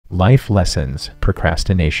Life lessons: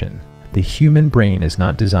 procrastination. The human brain is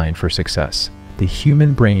not designed for success. The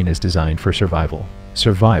human brain is designed for survival.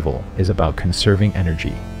 Survival is about conserving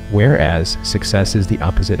energy, whereas success is the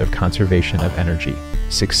opposite of conservation of energy.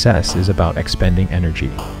 Success is about expending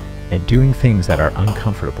energy and doing things that are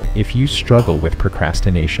uncomfortable. If you struggle with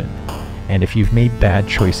procrastination, and if you've made bad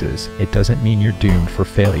choices, it doesn't mean you're doomed for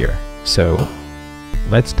failure. So,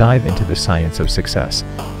 let's dive into the science of success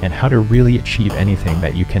and how to really achieve anything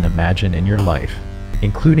that you can imagine in your life,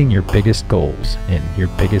 including your biggest goals and your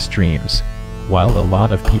biggest dreams. While a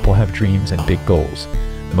lot of people have dreams and big goals,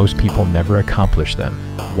 most people never accomplish them.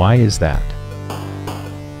 Why is that?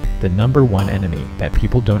 The number one enemy that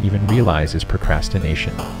people don't even realize is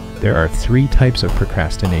procrastination. There are 3 types of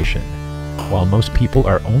procrastination, while most people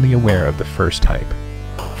are only aware of the first type.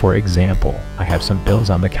 For example, I have some bills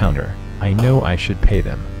on the counter. I know I should pay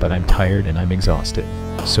them, but I'm tired and I'm exhausted.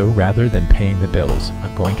 So rather than paying the bills,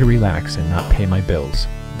 I'm going to relax and not pay my bills.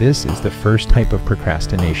 This is the first type of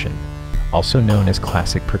procrastination, also known as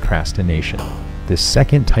classic procrastination. The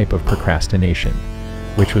second type of procrastination,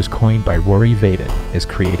 which was coined by Rory Vaden, is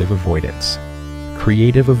creative avoidance.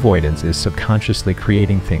 Creative avoidance is subconsciously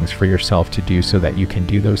creating things for yourself to do so that you can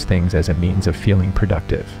do those things as a means of feeling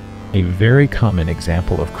productive. A very common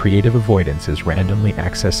example of creative avoidance is randomly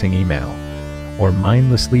accessing email, or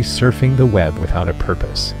mindlessly surfing the web without a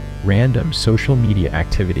purpose. Random social media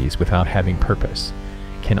activities without having purpose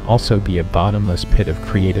can also be a bottomless pit of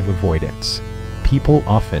creative avoidance. People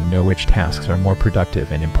often know which tasks are more productive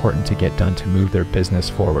and important to get done to move their business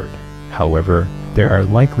forward. However, there are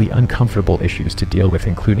likely uncomfortable issues to deal with,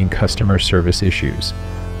 including customer service issues,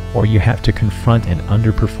 or you have to confront an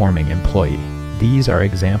underperforming employee. These are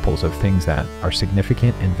examples of things that are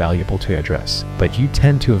significant and valuable to address, but you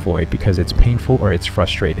tend to avoid because it's painful or it's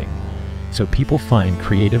frustrating. So people find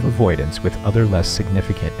creative avoidance with other less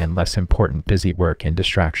significant and less important busy work and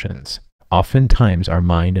distractions. Oftentimes our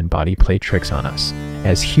mind and body play tricks on us.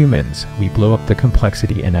 As humans, we blow up the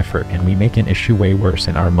complexity and effort, and we make an issue way worse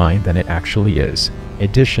in our mind than it actually is.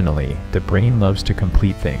 Additionally, the brain loves to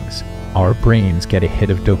complete things. Our brains get a hit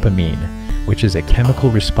of dopamine, which is a chemical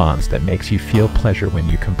response that makes you feel pleasure when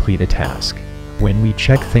you complete a task. When we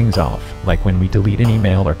check things off, like when we delete an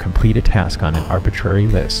email or complete a task on an arbitrary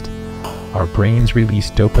list, our brains release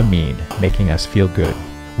dopamine, making us feel good.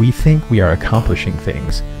 We think we are accomplishing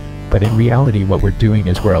things, but in reality what we're doing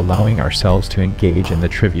is we're allowing ourselves to engage in the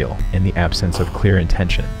trivial in the absence of clear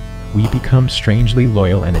intention. We become strangely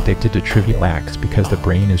loyal and addicted to trivial acts because the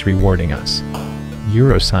brain is rewarding us.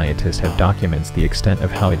 Neuroscientists have documented the extent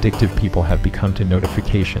of how addictive people have become to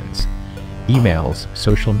notifications, emails,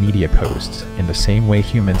 social media posts, in the same way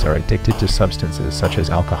humans are addicted to substances such as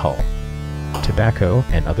alcohol, tobacco,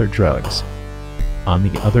 and other drugs. On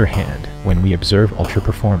the other hand, when we observe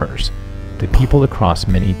ultra-performers, the people across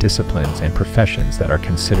many disciplines and professions that are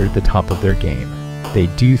considered the top of their game, they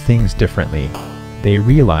do things differently. They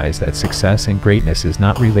realize that success and greatness is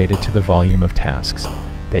not related to the volume of tasks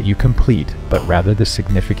that you complete, but rather the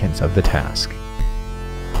significance of the task.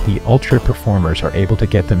 The ultra-performers are able to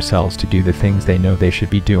get themselves to do the things they know they should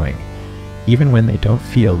be doing, even when they don't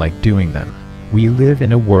feel like doing them. We live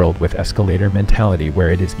in a world with escalator mentality where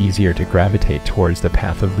it is easier to gravitate towards the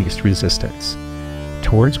path of least resistance,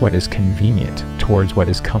 towards what is convenient, towards what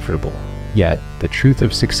is comfortable. Yet, the truth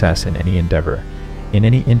of success in any endeavor, in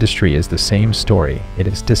any industry, is the same story. It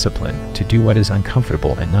is discipline to do what is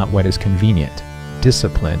uncomfortable and not what is convenient.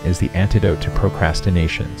 Discipline is the antidote to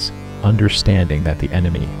procrastinations, understanding that the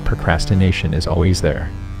enemy, procrastination, is always there.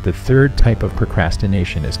 The third type of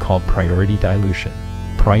procrastination is called priority dilution.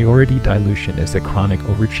 Priority dilution is the chronic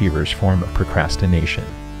overachiever's form of procrastination.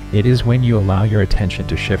 It is when you allow your attention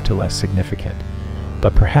to shift to less significant,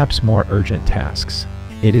 but perhaps more urgent tasks.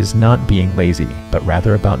 It is not being lazy, but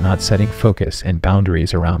rather about not setting focus and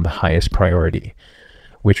boundaries around the highest priority,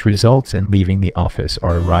 which results in leaving the office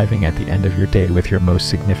or arriving at the end of your day with your most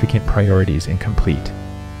significant priorities incomplete.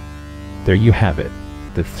 There you have it,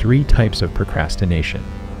 the 3 types of procrastination.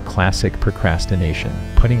 Classic procrastination,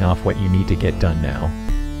 putting off what you need to get done now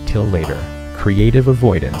till later. Creative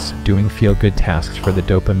avoidance, doing feel-good tasks for the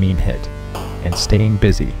dopamine hit and staying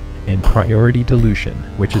busy. And priority dilution,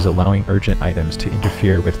 which is allowing urgent items to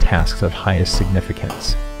interfere with tasks of highest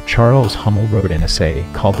significance. Charles Hummel wrote an essay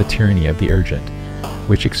called The Tyranny of the Urgent,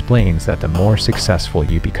 which explains that the more successful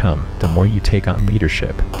you become, the more you take on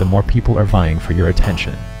leadership, the more people are vying for your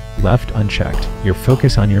attention. Left unchecked, your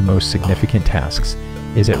focus on your most significant tasks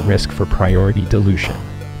is at risk for priority dilution.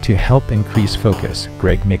 To help increase focus,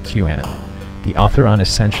 Greg McKeown, the author on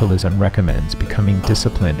Essentialism, recommends becoming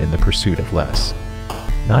disciplined in the pursuit of less.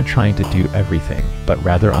 not trying to do everything, but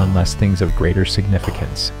rather on less things of greater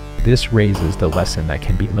significance. This raises the lesson that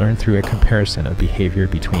can be learned through a comparison of behavior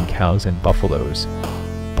between cows and buffaloes.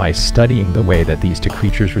 By studying the way that these two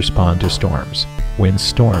creatures respond to storms. When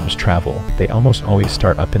storms travel, they almost always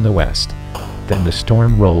start up in the west. Then the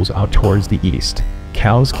storm rolls out towards the east.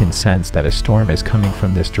 Cows can sense that a storm is coming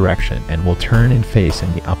from this direction and will turn and face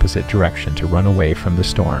in the opposite direction to run away from the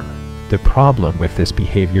storm. The problem with this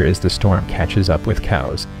behavior is the storm catches up with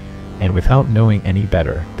cows, and without knowing any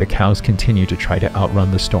better, the cows continue to try to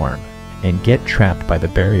outrun the storm, and get trapped by the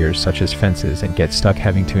barriers such as fences and get stuck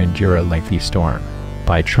having to endure a lengthy storm.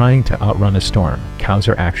 By trying to outrun a storm, cows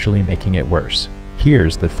are actually making it worse.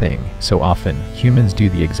 Here's the thing, so often, humans do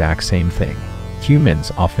the exact same thing.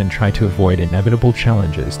 Humans often try to avoid inevitable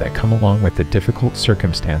challenges that come along with the difficult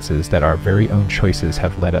circumstances that our very own choices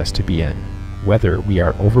have led us to be in. Whether we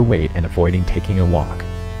are overweight and avoiding taking a walk,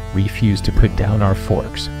 refuse to put down our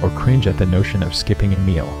forks, or cringe at the notion of skipping a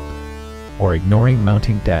meal, or ignoring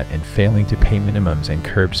mounting debt and failing to pay minimums and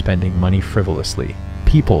curb spending money frivolously.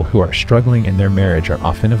 People who are struggling in their marriage are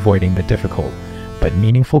often avoiding the difficult, but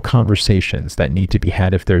meaningful conversations that need to be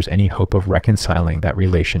had if there's any hope of reconciling that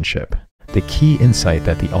relationship. The key insight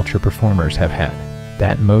that the ultra performers have had,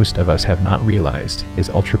 that most of us have not realized, is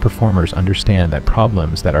ultra performers understand that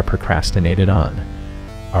problems that are procrastinated on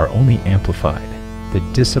are only amplified. The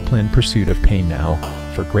disciplined pursuit of pain now,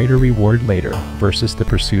 for greater reward later, versus the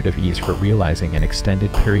pursuit of ease for realizing an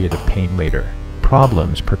extended period of pain later.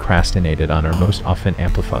 Problems procrastinated on are most often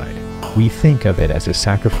amplified. We think of it as a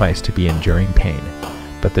sacrifice to be enduring pain,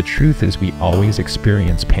 but the truth is we always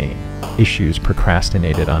experience pain. Issues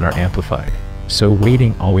procrastinated on are amplified. So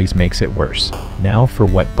waiting always makes it worse. Now for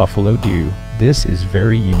what buffalo do. This is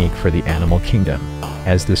very unique for the animal kingdom.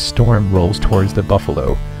 As the storm rolls towards the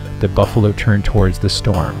buffalo turn towards the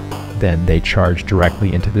storm. Then they charge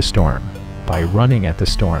directly into the storm. By running at the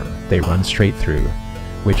storm, they run straight through,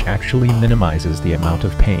 which actually minimizes the amount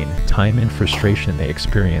of pain, time and frustration they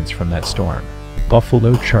experience from that storm.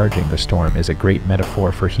 Buffalo charging the storm is a great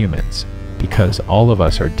metaphor for humans, because all of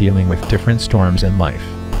us are dealing with different storms in life.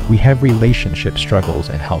 We have relationship struggles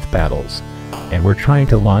and health battles, and we're trying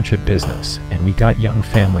to launch a business, and we got young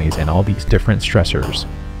families and all these different stressors.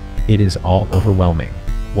 It is all overwhelming.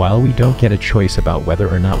 While we don't get a choice about whether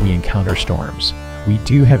or not we encounter storms, we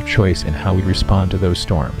do have choice in how we respond to those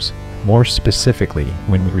storms. More specifically,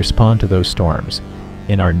 when we respond to those storms,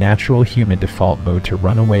 in our natural human default mode to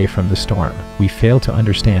run away from the storm, we fail to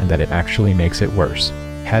understand that it actually makes it worse.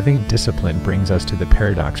 Having discipline brings us to the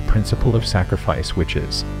paradox principle of sacrifice, which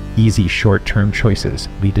is, easy short-term choices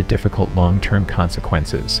lead to difficult long-term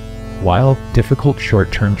consequences, while difficult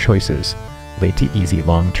short-term choices lead to easy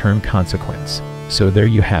long-term consequence. So there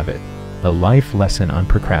you have it, a life lesson on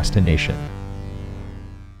procrastination.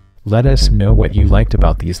 Let us know what you liked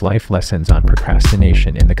about these life lessons on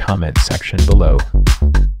procrastination in the comments section below.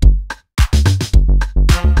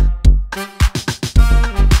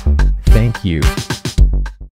 Thank you.